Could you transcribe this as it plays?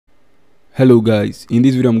Hello guys, in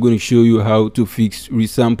this video I'm going to show you how to fix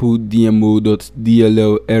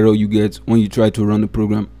ResampleDmo.DLL error you get when you try to run the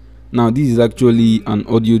program. Now this is actually an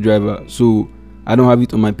audio driver, so I don't have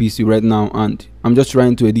it on my PC right now and I'm just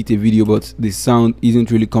trying to edit a video, but the sound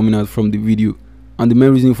isn't really coming out from the video. And the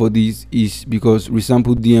main reason for this is because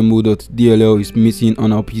ResampleDmo.DLL is missing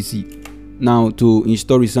on our PC. Now to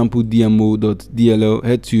install ResampleDmo.DLL,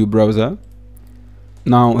 head to your browser.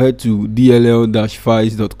 Now head to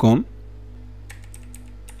dll-files.com.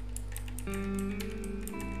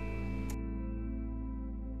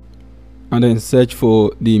 And then search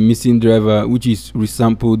for the missing driver, which is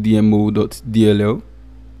ResampleDmo.DLL.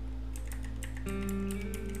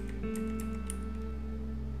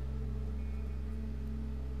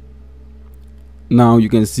 Now you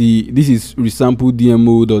can see this is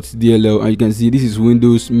ResampleDmo.DLL, and you can see this is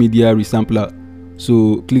Windows Media Resampler.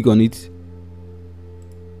 So click on it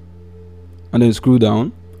and then scroll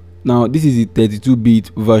down. Now this is the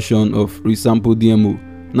 32-bit version of ResampleDmo.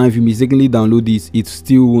 Now if you mistakenly download this, it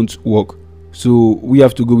still won't work. So we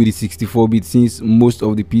have to go with the 64-bit, since most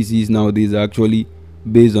of the PCs nowadays are actually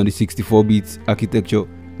based on the 64-bit architecture.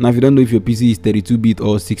 Now if you don't know if your PC is 32-bit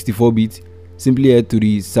or 64-bit, simply head to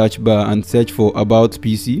the search bar and search for About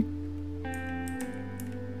PC.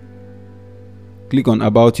 Click on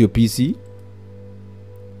About your PC,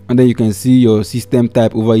 and then you can see your system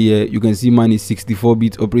type over here. You can see mine is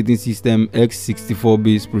 64-bit operating system x64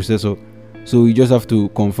 based processor. So you just have to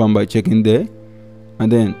confirm by checking there,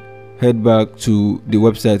 and then head back to the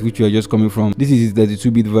website which you are just coming from. This is the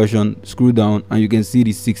 32-bit version. Scroll down and you can see the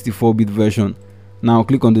 64-bit version. Now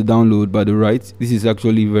click on the download by the right. This is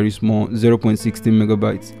actually very small, 0.16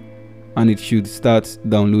 megabytes, and it should start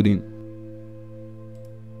downloading.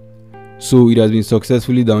 So it has been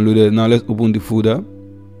successfully downloaded. Now let's open the folder.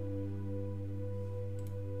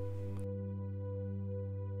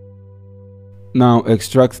 Now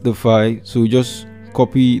extract the file. So just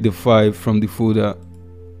copy the file from the folder.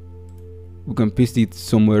 We can paste it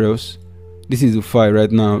somewhere else. This is the file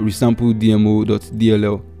right now,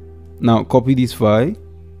 ResampleDmo.DLL. Now copy this file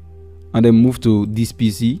and then move to this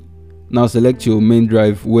PC. Now select your main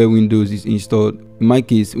drive where Windows is installed. In my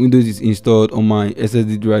case, Windows is installed on my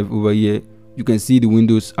SSD drive over here. You can see the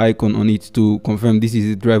Windows icon on it to confirm this is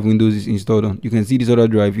the drive Windows is installed on. You can see this other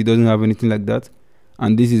drive, it doesn't have anything like that.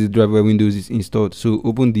 And this is the drive where Windows is installed. So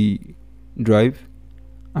open the drive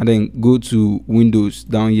and then go to Windows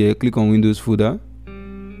down here. Click on Windows folder.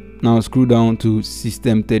 Now scroll down to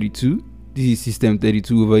System32. This is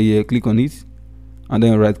System32 over here. Click on it and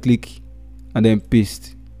then right click and then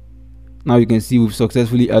paste. Now you can see we've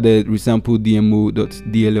successfully added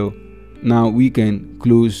ResampleDmo.DLL. Now we can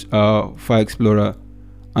close our file explorer,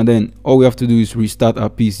 and then all we have to do is restart our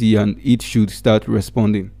PC and it should start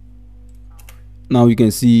responding. Now you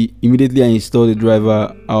can see immediately I installed the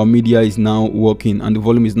driver, our media is now working and the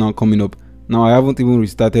volume is now coming up. Now I haven't even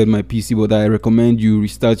restarted my PC, but I recommend you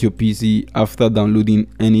restart your PC after downloading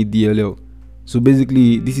any DLL. So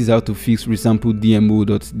basically this is how to fix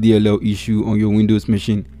ResampleDmo.DLL issue on your Windows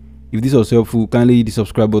machine. If this was helpful, kindly hit the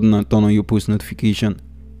subscribe button and turn on your post notification.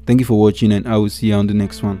 Thank you for watching, and I will see you on the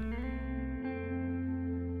next one.